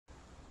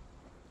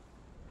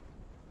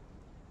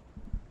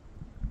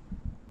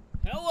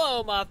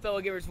Hello, my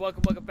fellow gamers.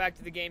 Welcome back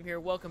to the game here.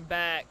 Welcome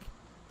back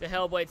to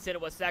Hellblade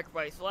Senua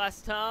Sacrifice.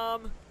 Last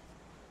time,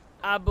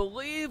 I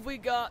believe we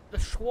got the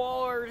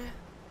sword,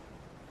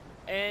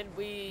 and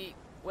we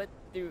went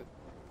through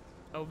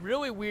a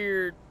really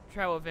weird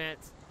travel event.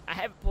 I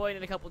haven't played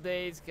in a couple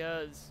days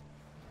because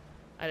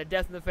I had a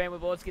death in the family,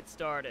 but let's get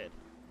started.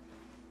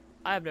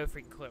 I have no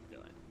freaking clue what I'm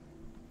doing.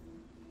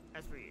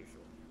 As per usual.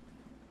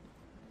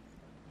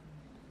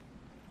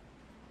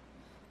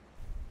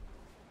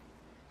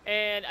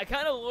 And I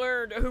kind of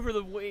learned over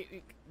the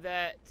week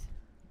that...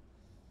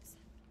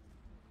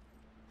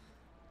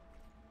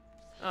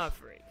 Oh,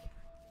 freak.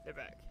 They're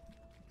back.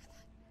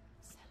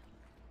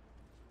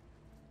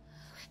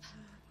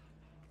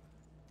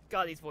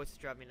 God, these voices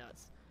drive me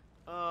nuts.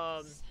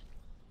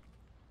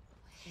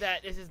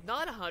 That this is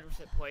not 100%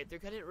 playthrough,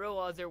 because I didn't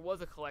realize there was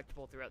a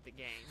collectible throughout the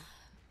game.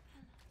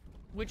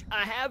 Which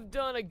I have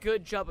done a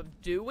good job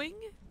of doing.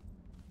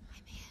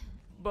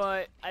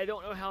 But I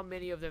don't know how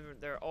many of them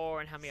there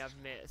are and how many I've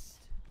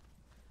missed.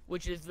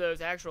 Which is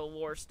those actual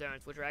lore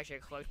stones, which are actually a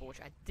collectible,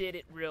 which I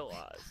didn't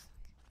realize.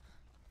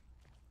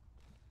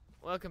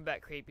 Welcome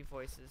back, creepy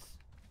voices.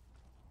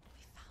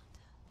 We found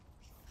her.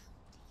 We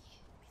found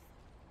you.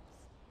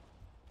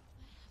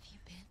 Where have you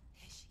been?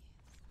 Here she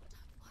is.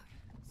 Don't worry.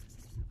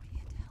 We're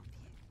here to help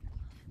you.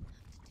 You don't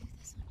have to do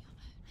this on your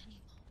own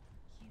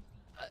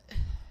anymore.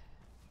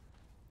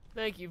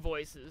 Thank you,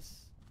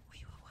 voices.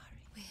 We were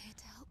worried. We're here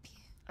to help you.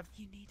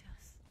 You need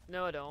us.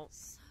 No, I don't.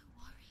 So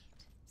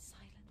worried.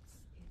 Silence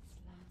is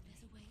lonely.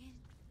 There's a way in.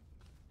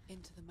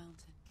 Into the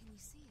mountain. Can you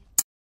see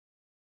it?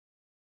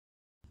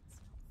 It's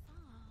not far.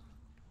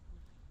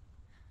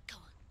 Go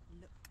on.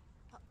 Look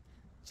up.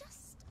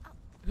 Just up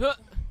Huh.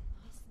 there.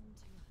 Listen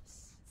to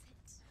us. That's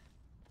it.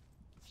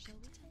 Shall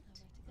we tell her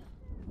where to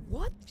go?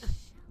 What? Shall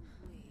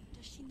we?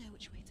 Does she know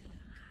which way to look?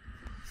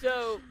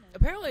 So,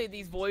 apparently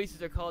these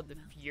voices are called the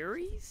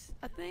Furies,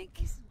 I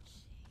think? Isn't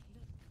she?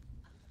 Look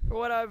up. For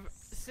what I've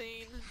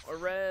seen or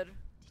read.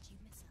 Did you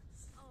miss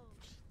us? Oh.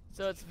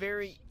 So it's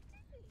very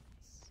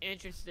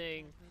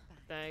interesting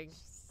thing.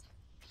 So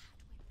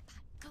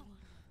glad we're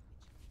back.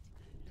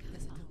 Go on.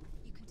 There's a door.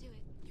 You can do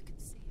it. You can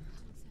see it.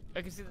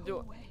 I can see the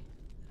door. Away.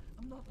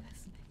 I'm not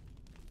listening.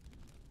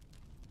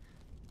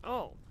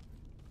 Oh.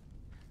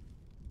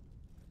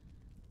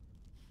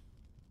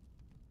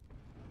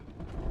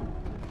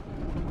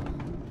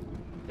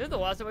 Didn't the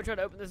last time I tried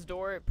to open this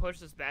door, it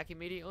pushed us back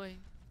immediately?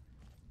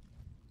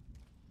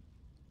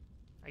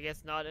 I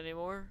guess not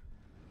anymore.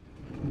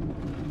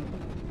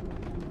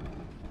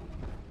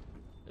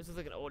 This is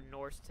like an old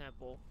Norse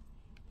temple.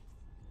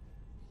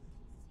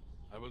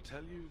 I will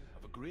tell you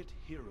of a great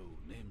hero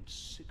named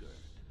Sigurd,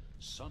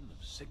 son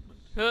of Sigmund.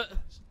 Huh.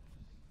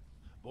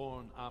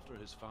 Born after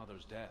his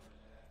father's death,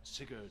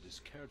 Sigurd is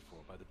cared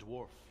for by the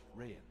dwarf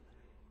Rain.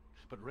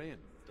 But Rain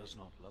does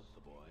not love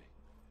the boy.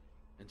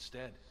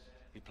 Instead,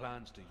 he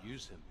plans to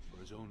use him for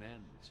his own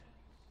ends.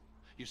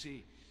 You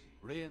see,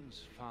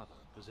 Rain's father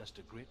possessed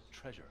a great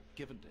treasure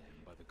given to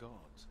him by the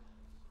gods.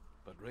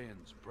 But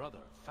Rain's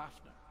brother,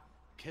 Fafnir,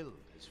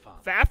 killed his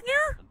father.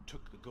 Fafnir? And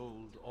took the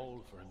gold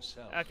all for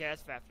himself. Okay,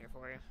 that's Fafnir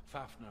for you.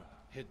 Fafnir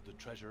hid the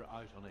treasure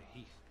out on a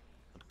heath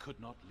and could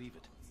not leave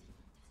it.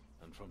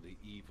 And from the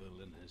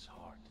evil in his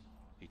heart,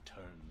 he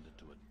turned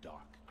into a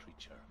dark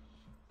creature.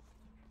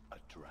 A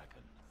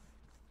dragon.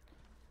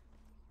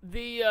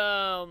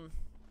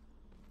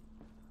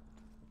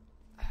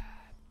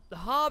 The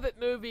Hobbit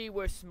movie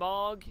where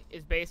Smaug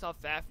is based off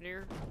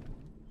Fafnir,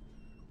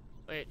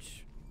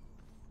 which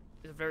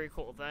is a very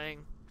cool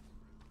thing.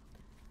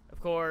 Of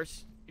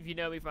course, if you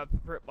know me from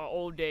my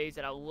old days,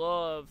 that I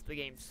love the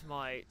game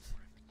Smite.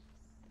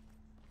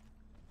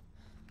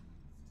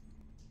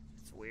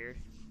 It's weird.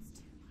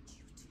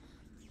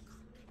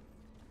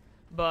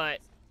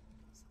 But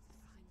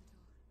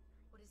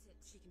What is it?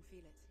 She can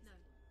feel it. No.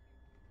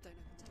 Don't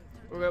open the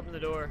door. we're gonna open the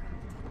door.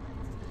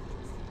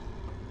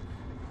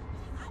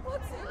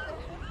 What's in there?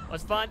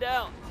 Let's find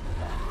out.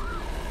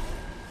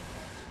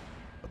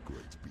 A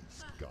great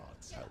beast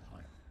guards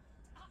Helheim.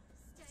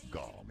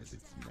 Garm is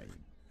its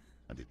name,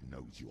 and it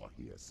knows you are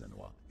here,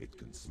 Senua. It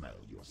can smell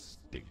your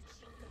stink.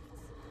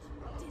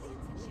 What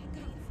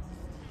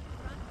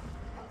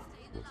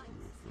are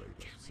you afraid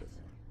of,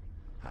 Senua?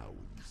 How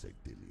will you say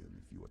Dillion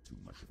if you are too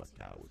much of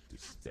a coward to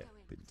step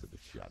into the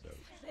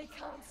shadows? They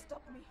can't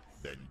stop me.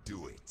 Then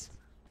do it!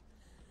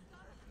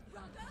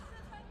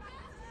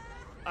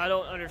 I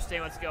don't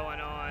understand what's going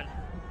on.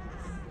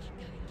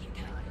 Keep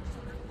going.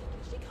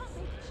 She can't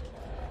make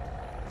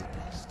it. The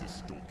beast is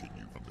stalking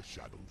you from the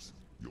shadows.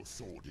 Your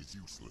sword is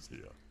useless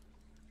here.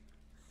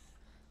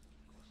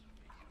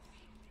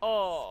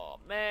 Oh,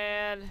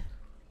 man.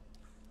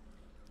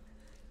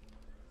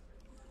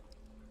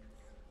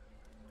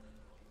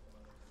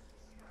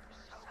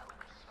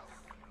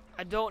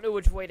 I don't know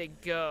which way to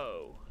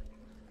go.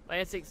 My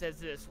instinct says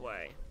this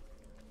way.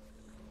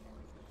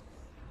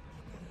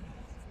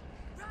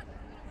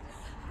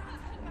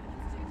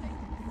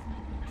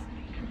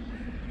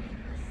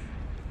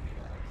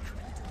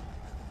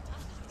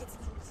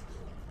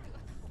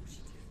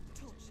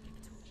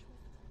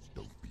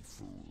 Don't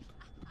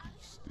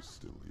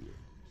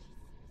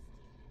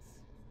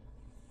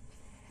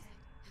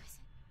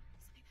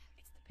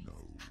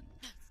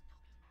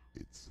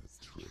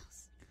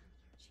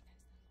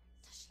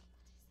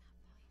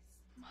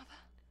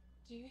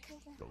Do you hear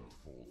that? Don't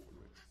fall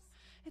for it.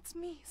 It's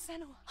me,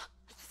 Senua.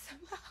 It's so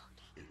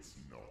loud. It's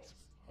not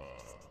her.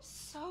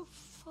 So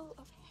full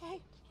of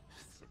hate.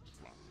 It's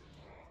a trap.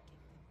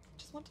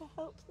 Just want to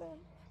help them.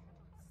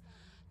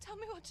 Tell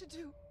me what to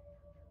do.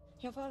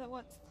 Your father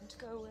wants them to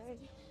go away.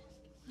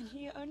 And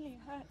he only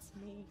hurts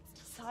me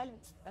to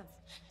silence them.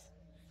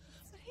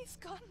 But he's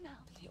gone now.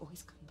 They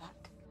always come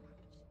back.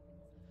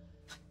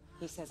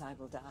 He says I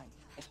will die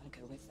if I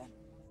go with them.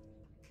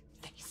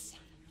 They say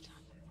that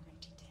I'm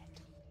already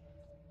dead.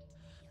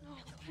 No,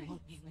 They please.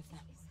 want me with them.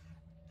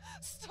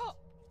 Stop.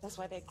 That's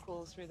why they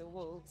crawl through the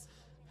walls.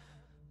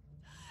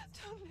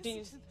 Don't listen Do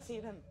you to them. see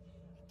them?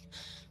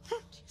 Do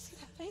you see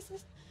their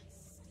faces?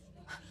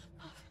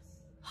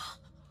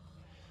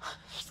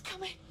 He's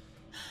coming.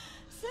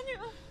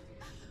 Senua,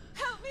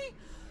 help me.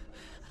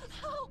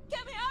 Help,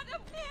 get me out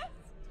of here.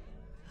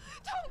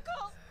 Don't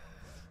go.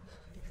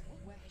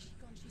 Where has she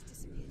gone? She's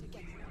disappeared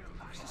again.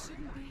 She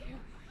shouldn't be here.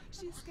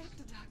 She escaped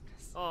the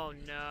darkness. Oh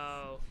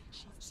no.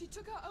 She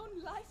took her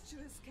own life to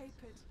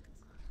escape it.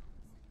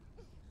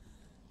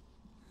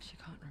 She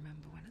can't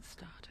remember when it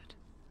started.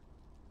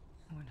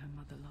 When her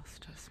mother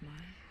lost her smile.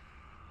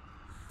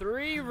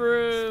 3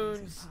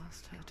 runes.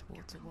 Past her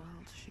towards a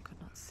world she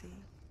could not see.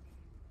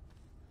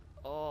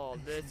 Oh,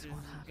 this is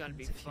what gonna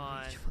be happens if you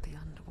fun. reach for the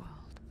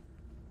underworld,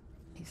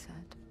 he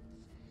said.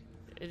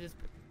 It is.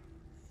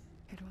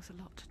 It was a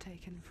lot to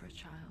take in for a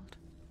child.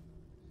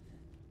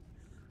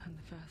 And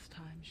the first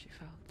time she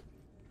felt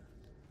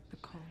the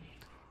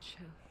cold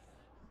chill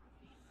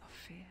of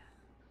fear.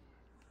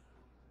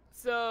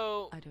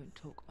 So. I don't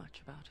talk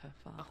much about her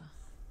father.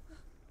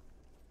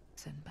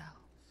 Sinbel.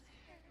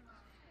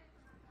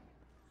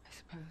 I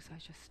suppose I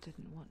just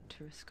didn't want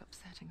to risk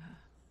upsetting her.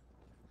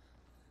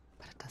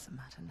 But it doesn't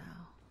matter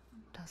now,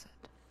 does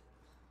it?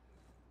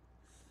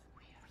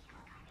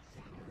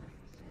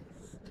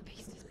 The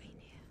beast has been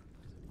here.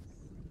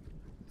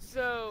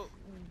 So,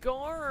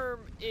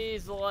 Garm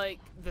is like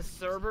the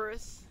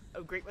Cerberus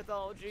of Greek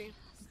mythology.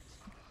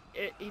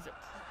 He's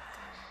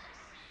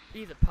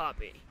a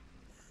puppy.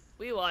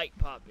 We like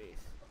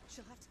puppies.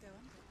 She'll have to go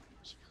under.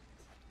 She can't.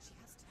 She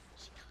has to.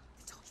 She can't.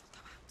 The torch will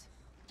go out.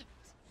 Don't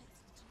let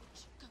the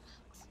torch go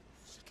out.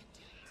 She can do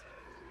it.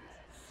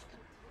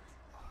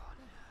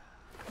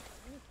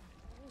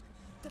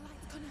 The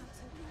light's gone out.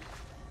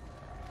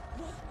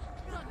 Run!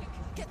 Run!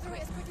 Get through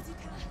it as quick as you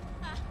can.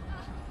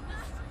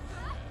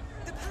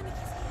 The panic is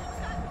here.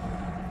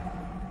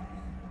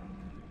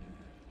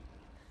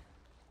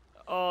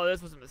 Oh,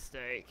 this was a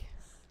mistake.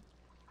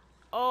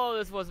 Oh,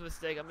 this was a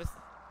mistake. I missed.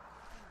 Stop!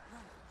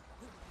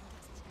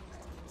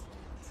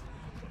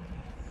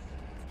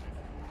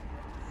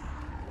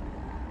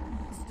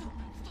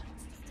 Stop!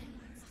 Stay there. Stay in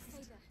the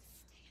light.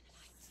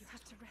 You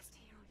have to rest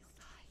here or you'll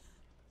die.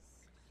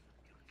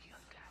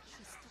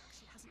 She's stuck.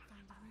 She hasn't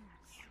found the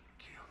runes.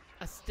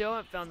 I still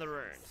haven't found the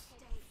runes.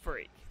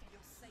 Freak.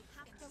 You're safe.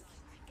 Don't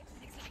get the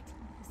next light.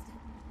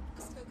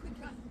 Must go quick.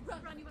 Run!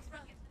 Run! Run! You must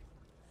run.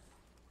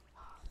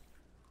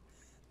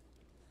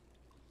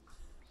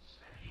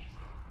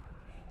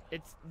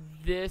 It's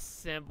this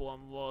symbol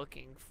I'm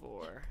looking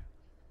for.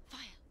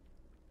 Fire!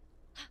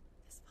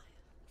 There's fire.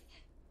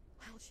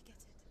 How will she get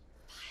it?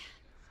 Fire!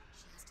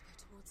 She has to go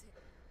towards it.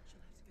 She'll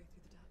have to go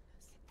through the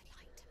darkness. Get the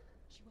light.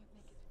 She won't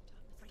make it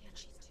through the darkness again.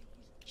 She's too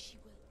weak. She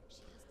will.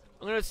 She has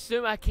to. I'm gonna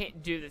assume I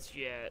can't do this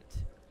yet.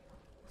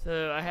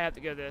 So I have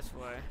to go this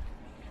way.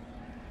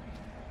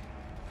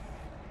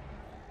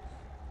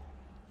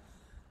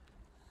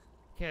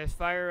 Okay, there's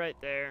fire right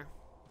there.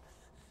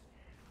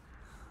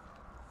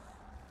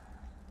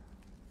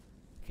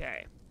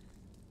 Okay.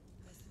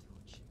 Where's the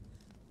torch?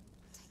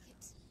 Take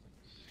it.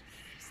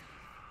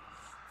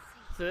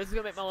 So this is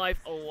gonna make my life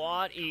a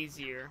lot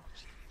easier.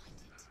 Find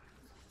it.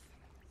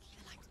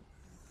 The light.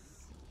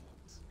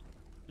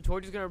 The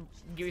torch is gonna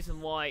give me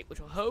some light, which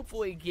will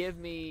hopefully give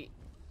me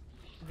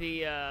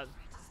the The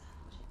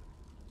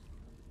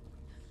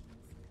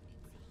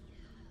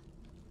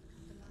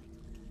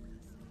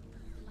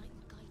light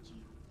will guide you.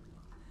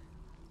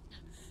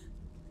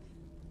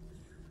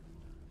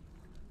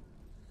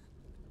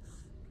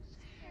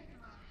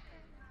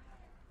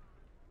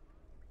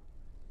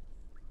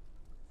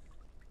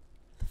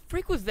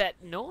 freak was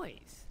that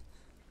noise?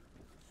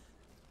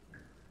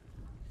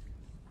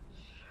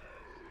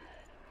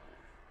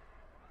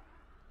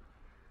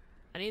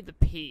 I need the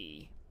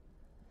P.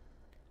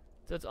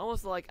 So it's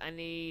almost like I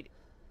need...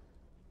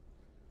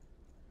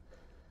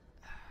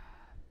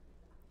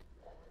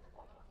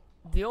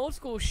 The old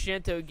school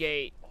Shinto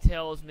gate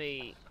tells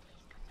me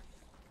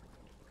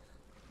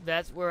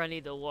that's where I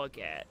need to look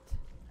at.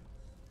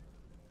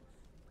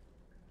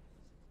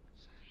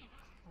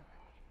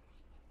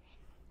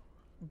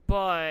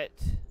 But...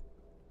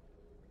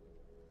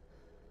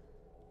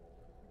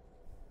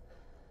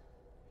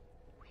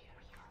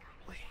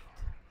 Wait.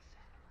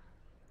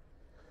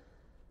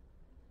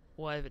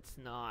 What if it's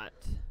not?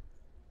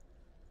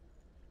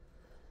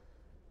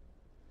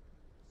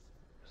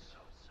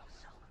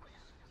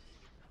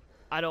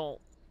 I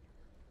don't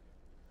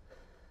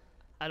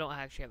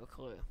actually have a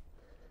clue.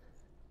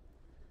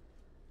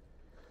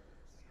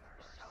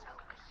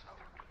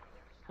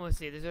 Let's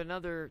see, there's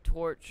another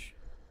torch.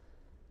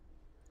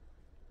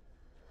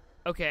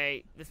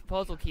 Okay, this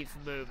puzzle keeps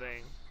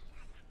moving.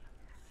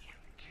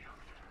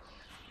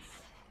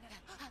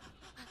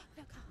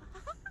 The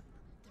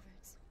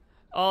roots.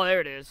 Oh,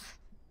 there it is.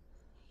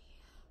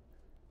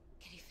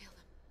 Can you feel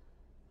them?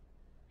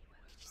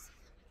 Can you see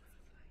them?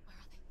 Where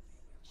are they?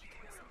 She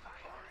can't see them.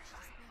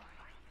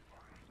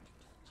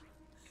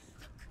 She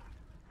doesn't know.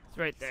 It's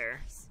right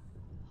there.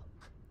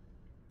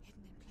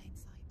 Hidden in plain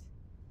sight.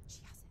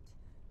 She has it.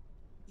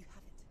 You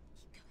have it.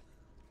 Keep going.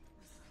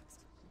 Where's the next?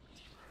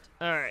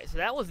 Alright, so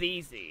that was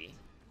easy.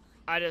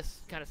 I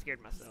just kind of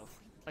scared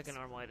myself, like I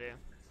normally do.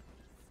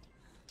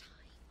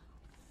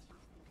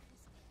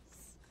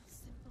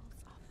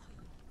 Symbols are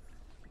hope.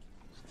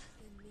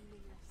 They're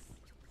meaningless.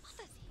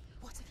 Others.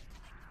 What have you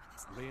collected with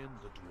this? Rain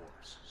the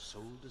dwarf's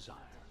sole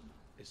desire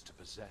is to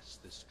possess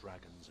this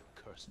dragon's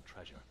accursed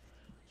treasure,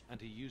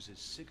 and he uses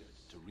Sigurd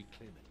to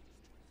reclaim it.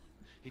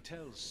 He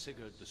tells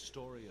Sigurd the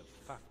story of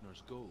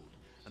Fafnir's gold,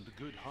 and the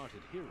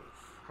good-hearted hero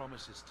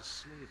promises to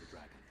slay the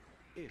dragon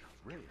if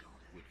Rain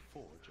would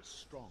forge a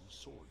strong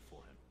sword for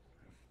him.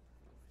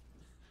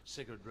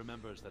 Sigurd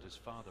remembers that his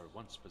father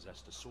once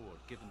possessed a sword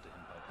given to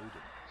him by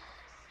Odin.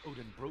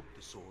 Odin broke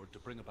the sword to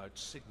bring about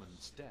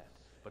Sigmund's death,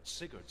 but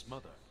Sigurd's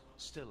mother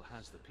still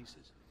has the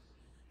pieces.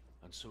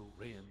 And so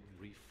Rain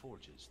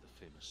reforges the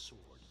famous sword.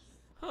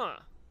 Huh.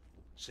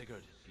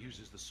 Sigurd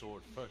uses the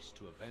sword first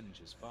to avenge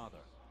his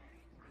father,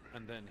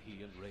 and then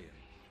he and Rain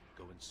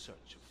go in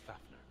search of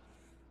Fafnir.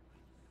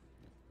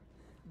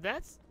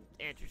 That's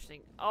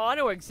interesting. Oh, I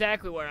know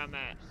exactly where I'm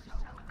at.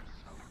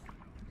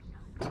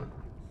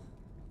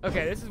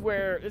 Okay, this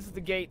is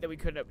the gate that we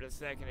couldn't open a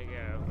second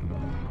ago.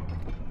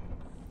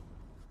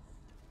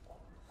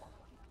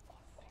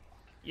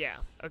 Yeah,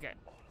 okay.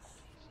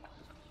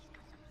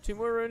 2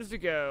 more runes to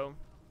go.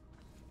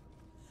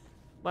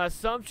 My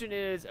assumption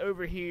is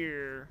over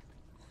here.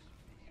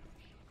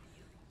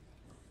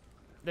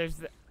 There's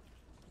the...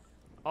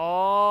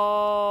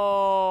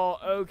 Oh,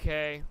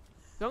 okay.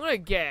 So I'm gonna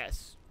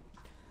guess.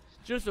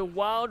 Just a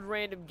wild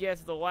random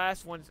guess. The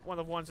last one of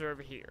the ones are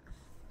over here.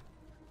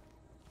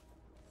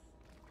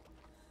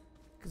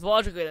 Because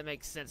logically that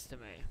makes sense to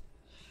me.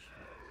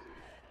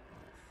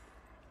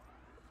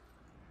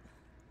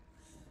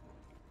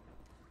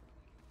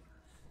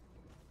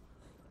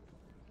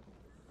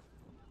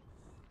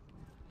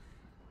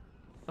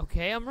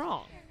 Okay, I'm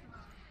wrong.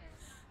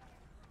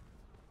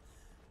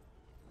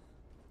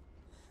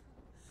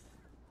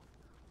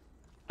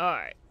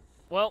 Alright.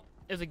 Well,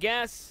 it was a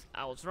guess.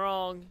 I was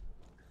wrong.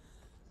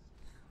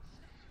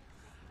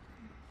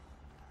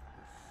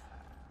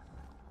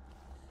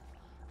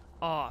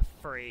 Oh,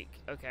 freak.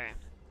 Okay.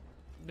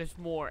 There's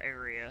more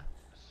area.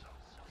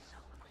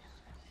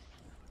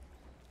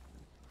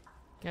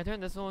 Can I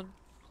turn this on?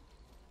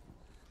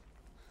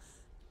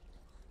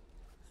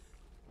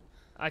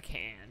 I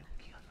can.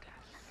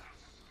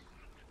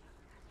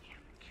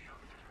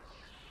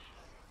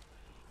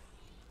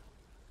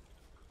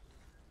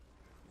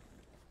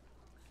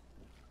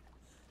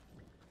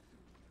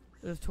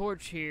 There's a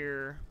torch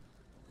here.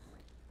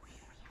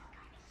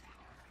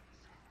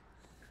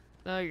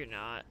 No, you're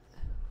not.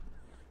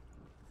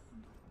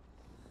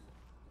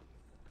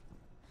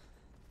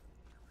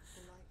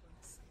 The light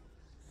works.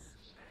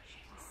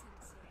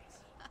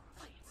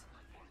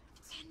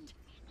 Pretend.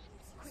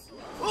 Quickly.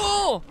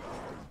 Oh!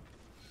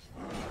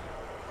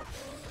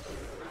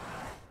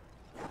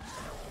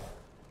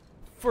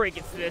 Freak,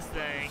 it's this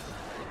thing.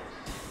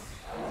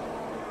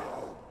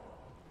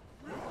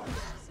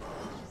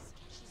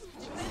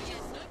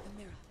 The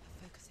mirror.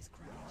 Her focus is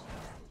ground.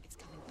 It's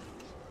coming back.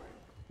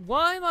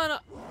 Why am I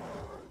not...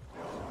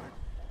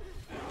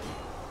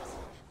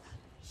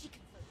 She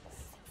can focus.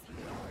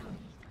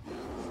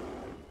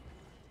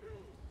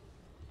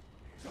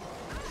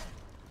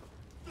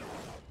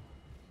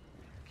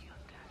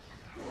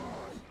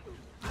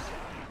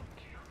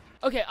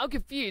 Okay, I'm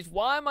confused.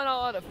 Why am I not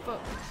allowed to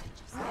focus?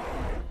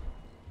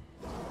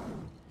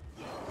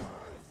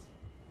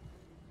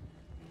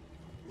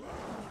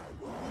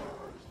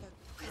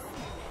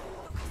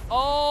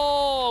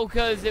 Oh,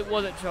 because it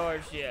wasn't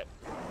charged yet.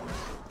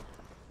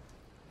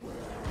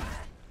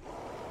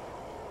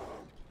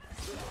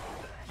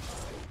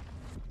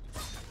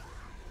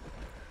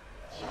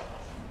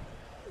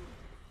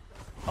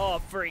 Oh,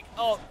 freak.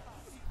 Oh.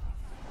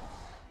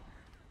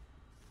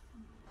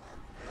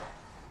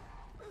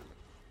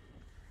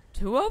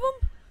 Two of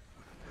them?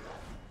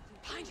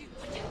 Behind you.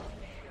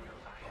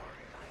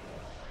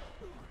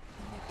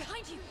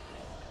 Behind you.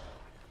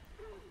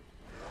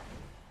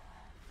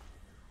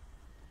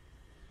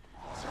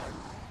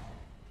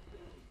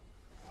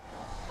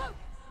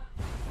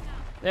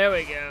 There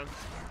we go.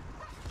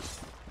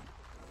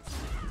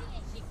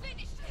 She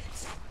finished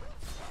it.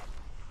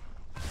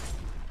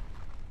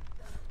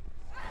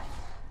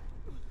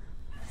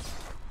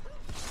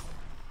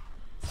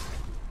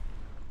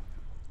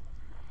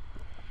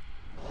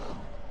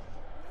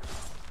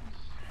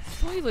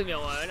 Please leave me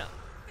alone.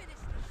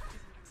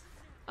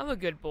 I'm a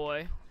good boy.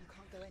 You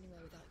can't go anywhere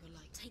without your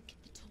light. Take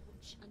the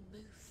torch and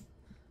move.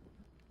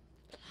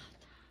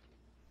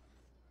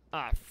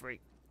 Ah, freak.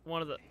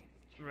 One of the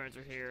rooms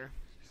are here.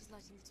 She's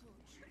lighting the torch.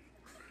 It's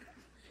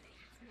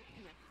not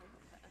gonna help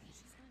her.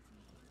 She's lighting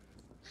the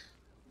torch. I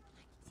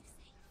need to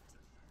save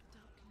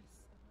darkness.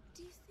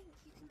 Do you think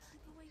you can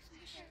keep away from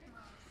the shadows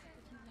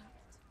if you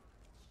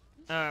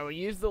left? Alright, we'll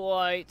use the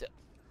light.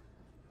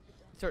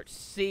 Start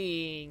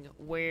seeing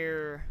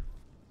where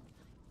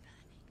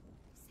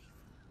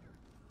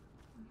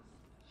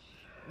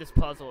this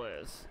puzzle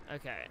is.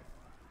 Okay.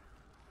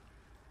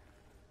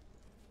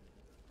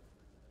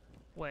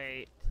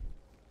 Wait.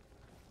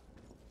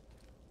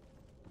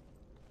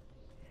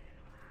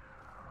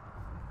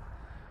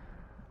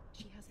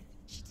 She has it.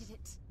 She did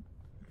it.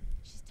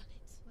 She's done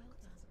it. Well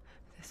done.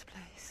 This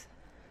place.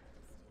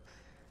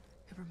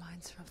 It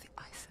reminds her of the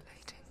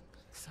isolating,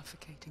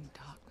 suffocating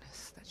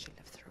darkness that she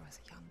lived through as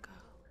a young girl.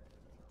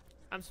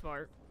 I'm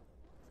smart.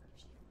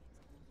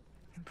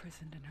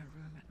 Imprisoned in her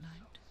room at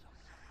night.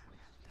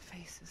 The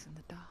faces in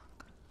the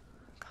dark,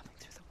 coming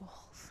through the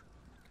walls.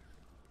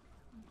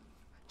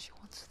 She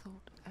once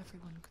thought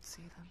everyone could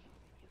see them.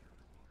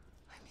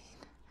 I mean,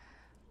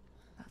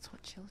 that's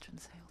what children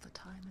say all the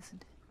time,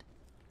 isn't it?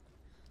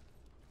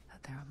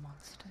 That there are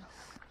monsters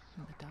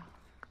in the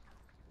dark.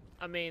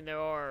 I mean, there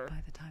are.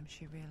 By the time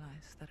she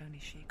realized that only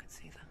she could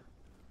see them,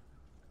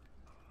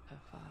 her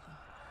father,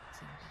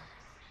 Senua,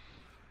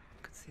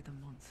 could see the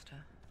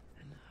monster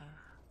in her.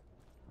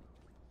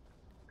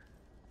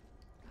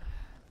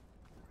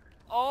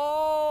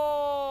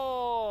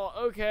 Oh,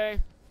 okay.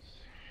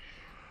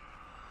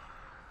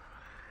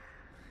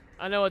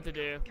 I know what to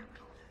do.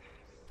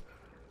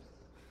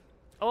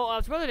 Oh, I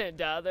was probably didn't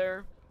die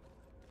there.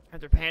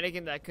 After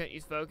panicking that I couldn't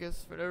use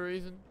focus for no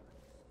reason.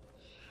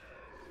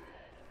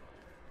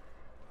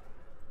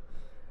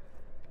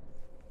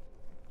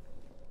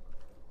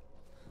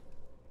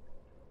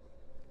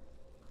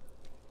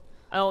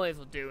 I don't think this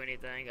will do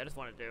anything. I just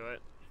want to do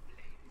it.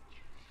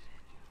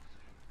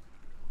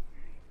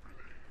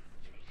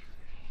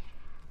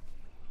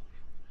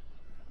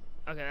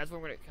 Okay, that's where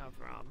we're gonna come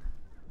from.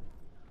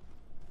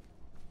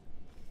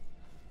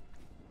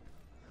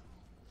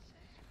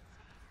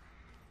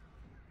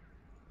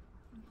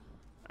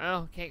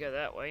 Oh, can't go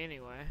that way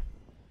anyway.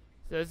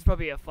 So this is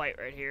probably a fight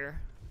right here.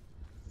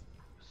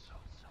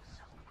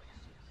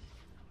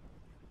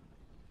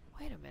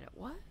 Wait a minute,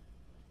 what?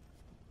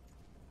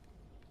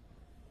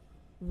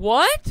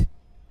 What?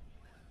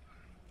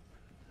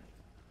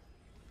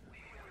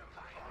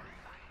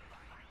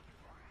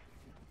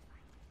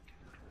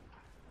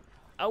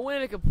 I went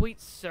in a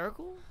complete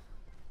circle?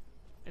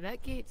 And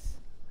that gate's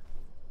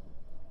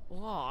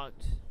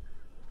locked.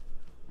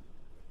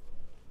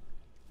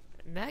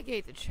 And that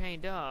gate's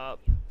chained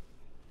up.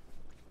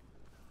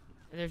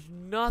 And there's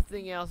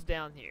nothing else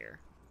down here.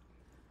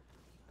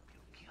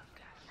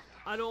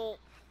 I don't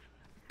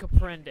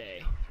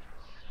comprende.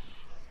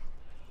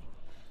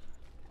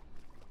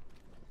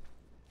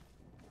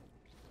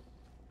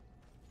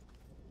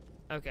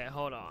 Okay,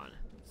 hold on.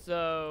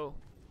 So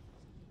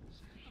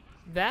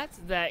that's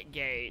that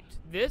gate.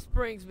 This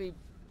brings me.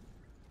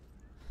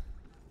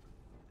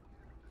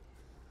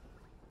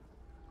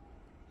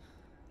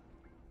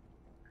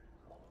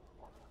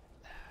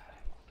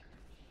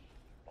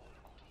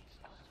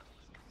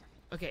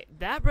 Okay,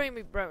 that bring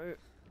me.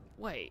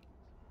 Wait.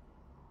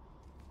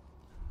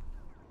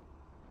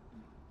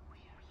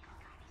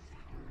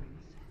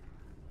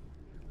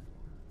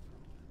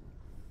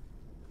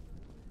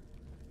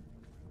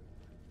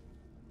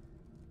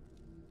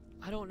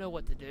 I don't know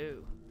what to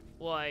do.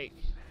 Like,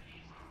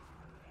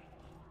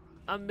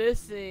 I'm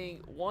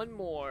missing one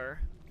more.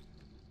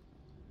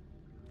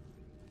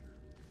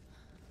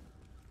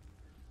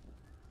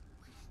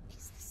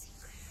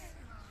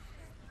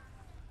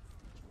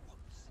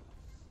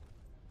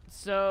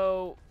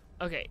 So,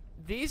 okay,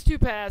 these two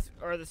paths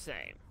are the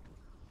same.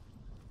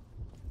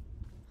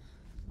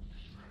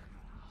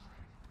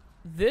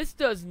 This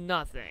does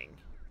nothing.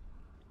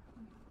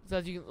 So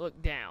as you can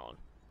look down.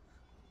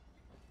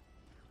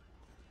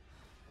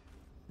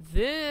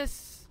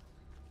 This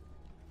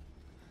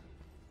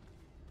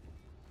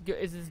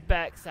is his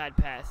backside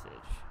passage.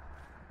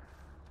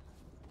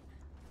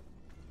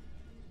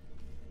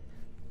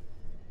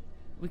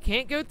 We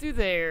can't go through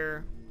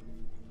there.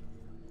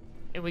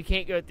 And we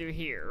can't go through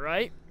here,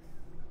 right?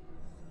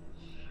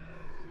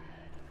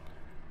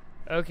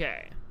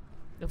 Okay.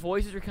 The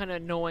voices are kind of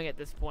annoying at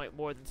this point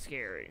more than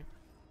scary.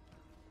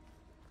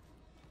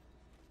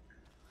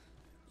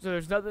 So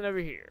there's nothing over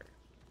here.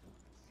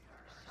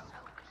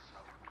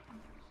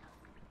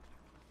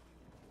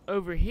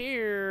 Over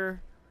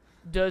here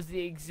does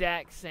the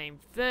exact same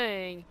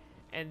thing,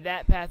 and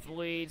that path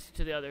leads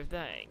to the other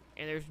thing.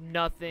 And there's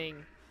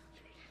nothing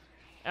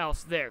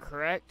else there,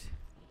 correct?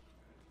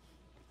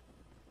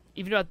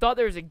 Even though I thought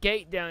there was a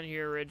gate down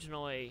here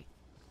originally,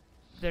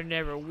 there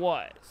never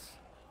was.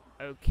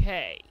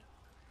 Okay.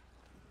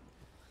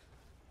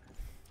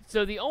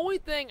 So the only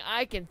thing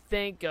I can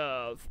think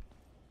of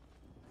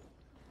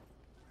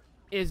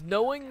is,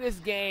 knowing this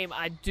game,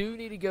 I do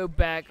need to go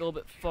back a little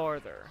bit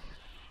farther.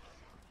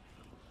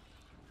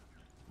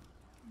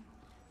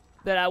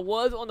 that I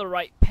was on the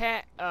right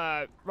path,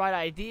 right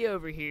idea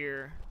over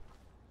here,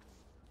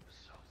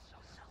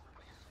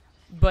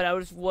 but I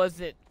just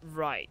wasn't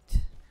right.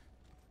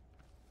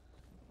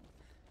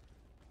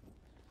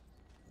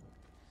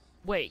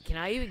 Wait, can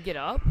I even get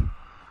up?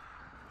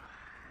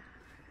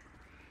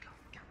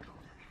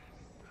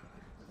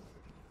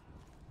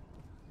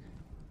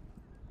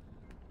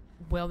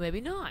 Well,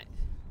 maybe not.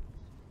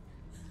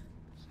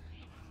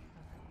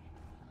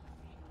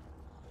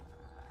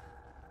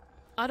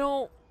 I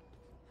don't...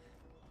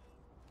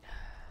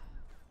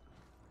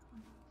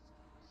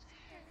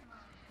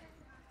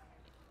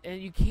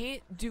 And you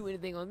can't do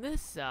anything on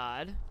this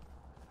side.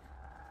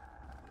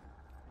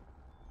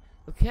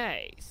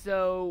 Okay,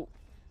 so...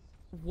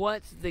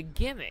 what's the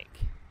gimmick?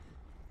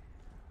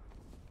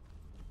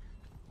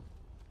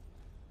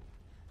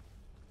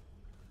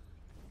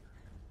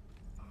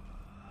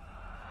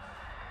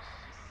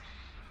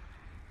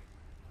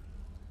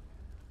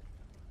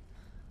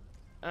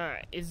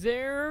 Alright, is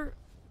there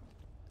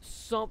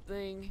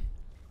something...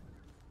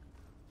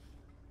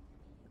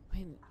 I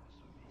mean,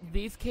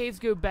 these caves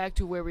go back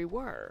to where we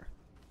were.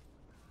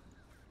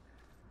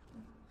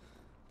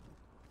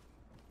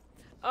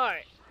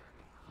 Alright,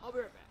 I'll be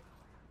right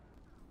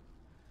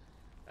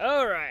back.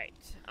 Alright,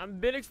 I've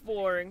been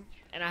exploring,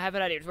 and I have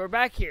an idea. So we're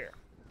back here.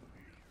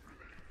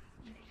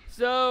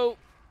 So,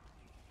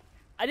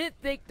 I didn't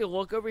think to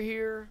look over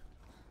here.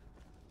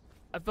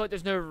 I feel like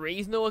there's no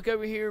reason to look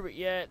over here, but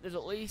yet there's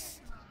at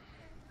least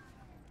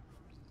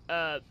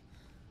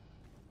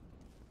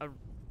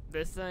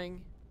this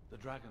thing. The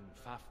dragon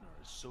Fafnir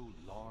is so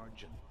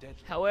large and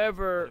deadly.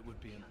 However, that it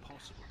would be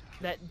impossible to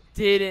kill that him.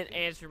 didn't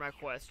answer my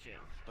question.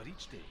 But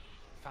each day,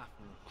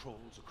 Fafnir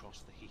crawls across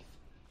the heath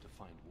to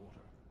find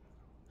water.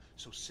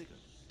 So Sigurd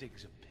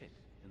digs a pit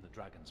in the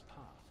dragon's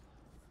path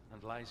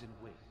and lies in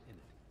wait in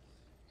it.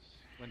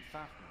 When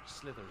Fafnir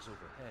slithers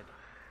overhead,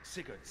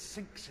 Sigurd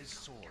sinks his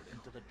sword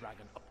into the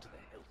dragon up to the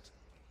hilt.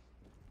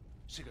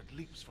 Sigurd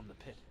leaps from the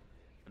pit,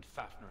 and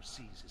Fafnir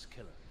sees his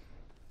killer.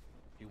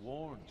 He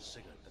warns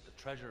Sigurd that the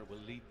treasure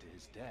will lead to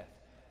his death,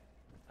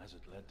 as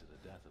it led to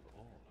the death of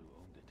all who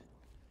owned it.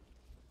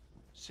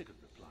 Sigurd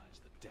replies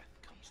that death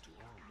comes to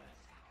all men,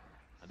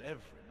 and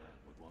every man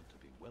would want to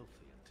be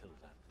wealthy until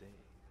that day.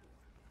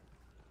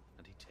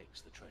 And he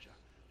takes the treasure.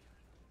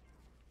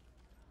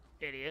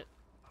 Idiot.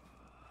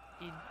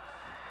 You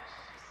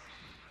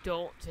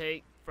don't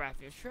take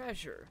Fafnir's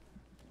treasure.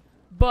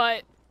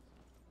 But,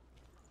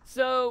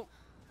 so,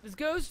 this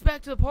goes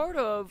back to the part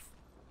of,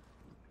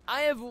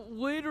 I have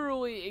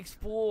literally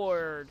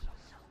explored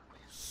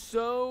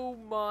so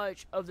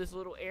much of this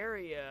little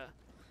area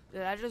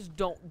that I just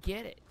don't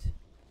get it.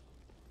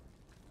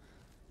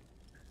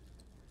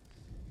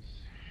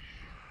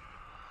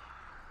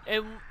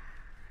 And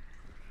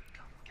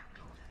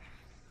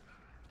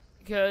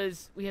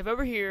because we have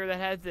over here that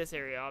has this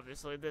area,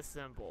 obviously, this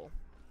symbol.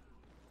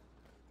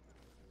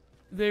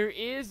 There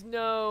is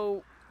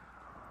no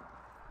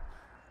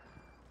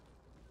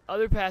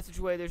other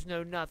passageway, there's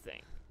no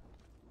nothing.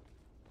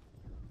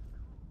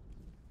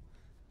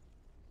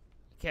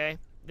 Okay?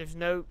 There's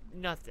no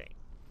nothing.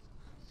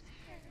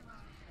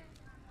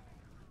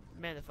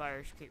 Man, the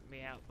fire's keeping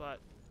me out, but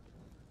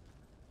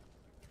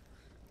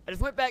I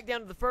just went back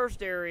down to the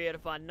first area to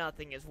find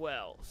nothing as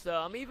well. So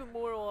I'm even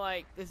more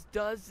like, this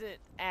doesn't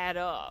add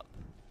up.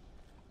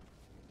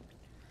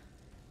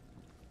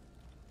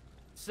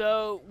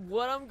 So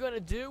what I'm going to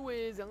do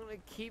is I'm going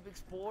to keep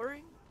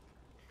exploring.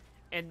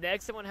 And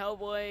next time on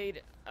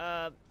Hellblade,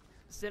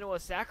 Senua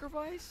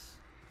Sacrifice,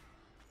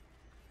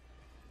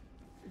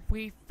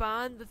 we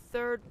find the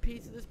third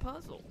piece of this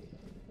puzzle.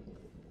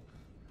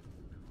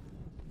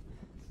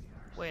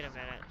 Wait a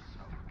minute.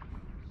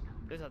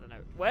 There's nothing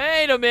over.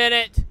 Wait a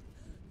minute!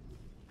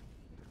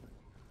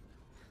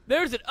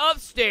 There's an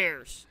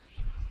upstairs!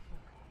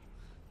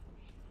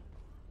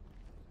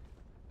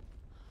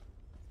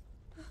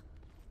 The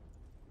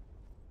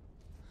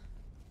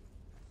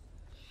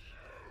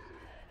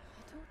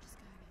torch is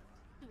going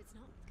out. No, it's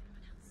not.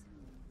 It's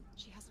going out.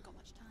 She hasn't got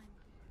much time.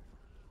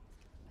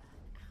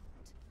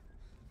 It's gonna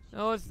burn out.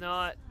 No, it's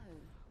not.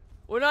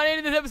 We're not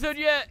ending this episode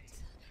yet!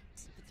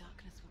 So the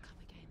darkness will come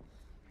again.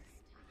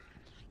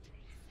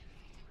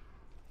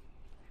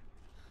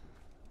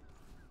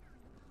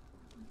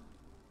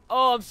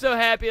 Oh, I'm so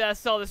happy that I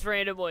saw this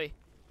randomly.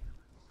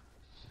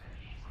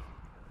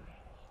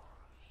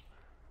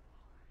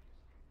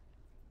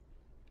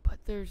 But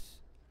there's...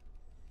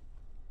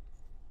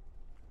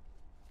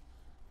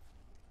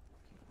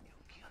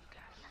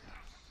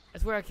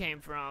 That's where I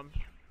came from.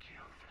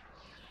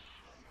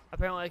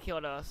 Apparently they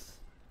killed us.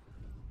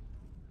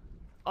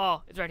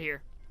 Oh, it's right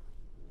here.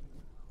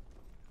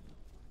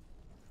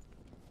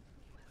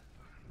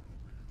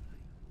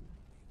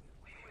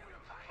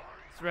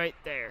 It's right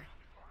there.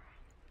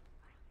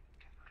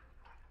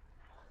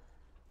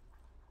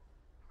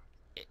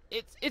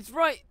 It's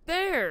right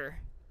there.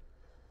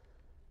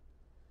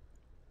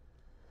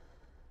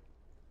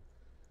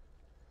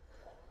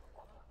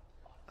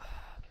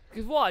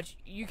 Because watch,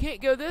 you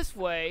can't go this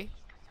way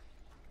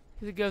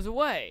because it goes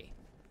away.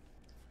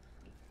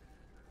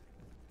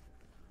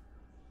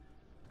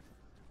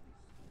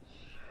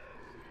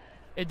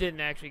 It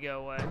didn't actually go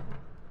away.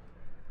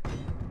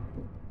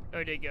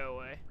 Or it did go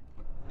away.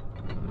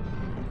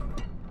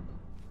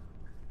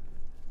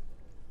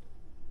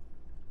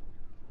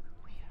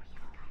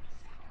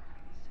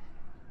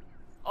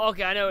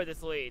 Okay, I know where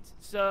this leads.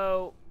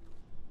 So...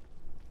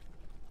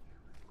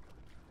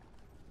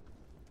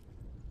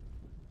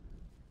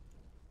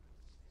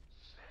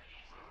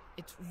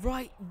 it's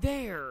right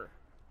there.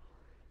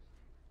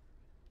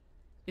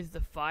 Is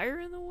the fire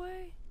in the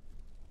way?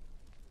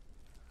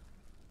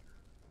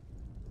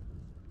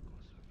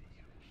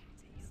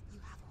 You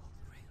have all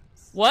the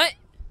rooms. What?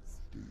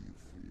 Do you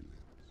feel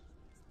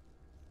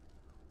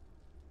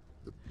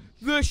it? The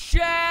beast The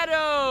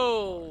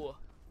shadow!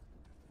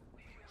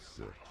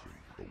 searching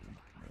for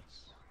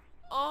weakness.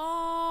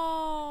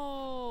 Oh!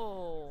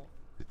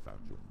 It found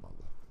your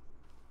mother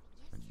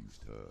and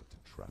used her to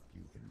trap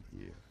you in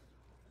here.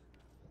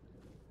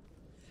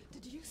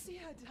 Did you see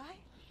her die?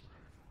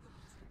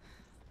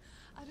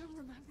 I don't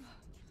remember.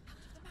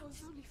 I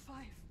was only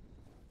 5.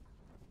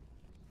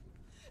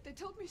 They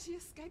told me she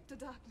escaped the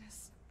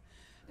darkness,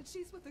 and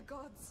she's with the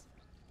gods.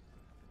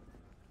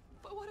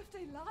 But what if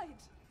they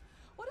lied?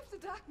 What if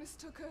the darkness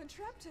took her and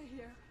trapped her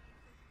here?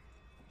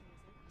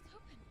 It's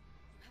open.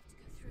 You have to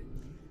go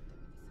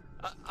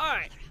through.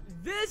 Alright,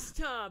 this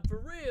time, for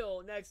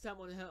real, next time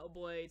on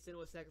Hellblade,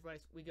 Senua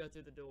Sacrifice, we go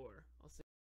through the door. I'll see.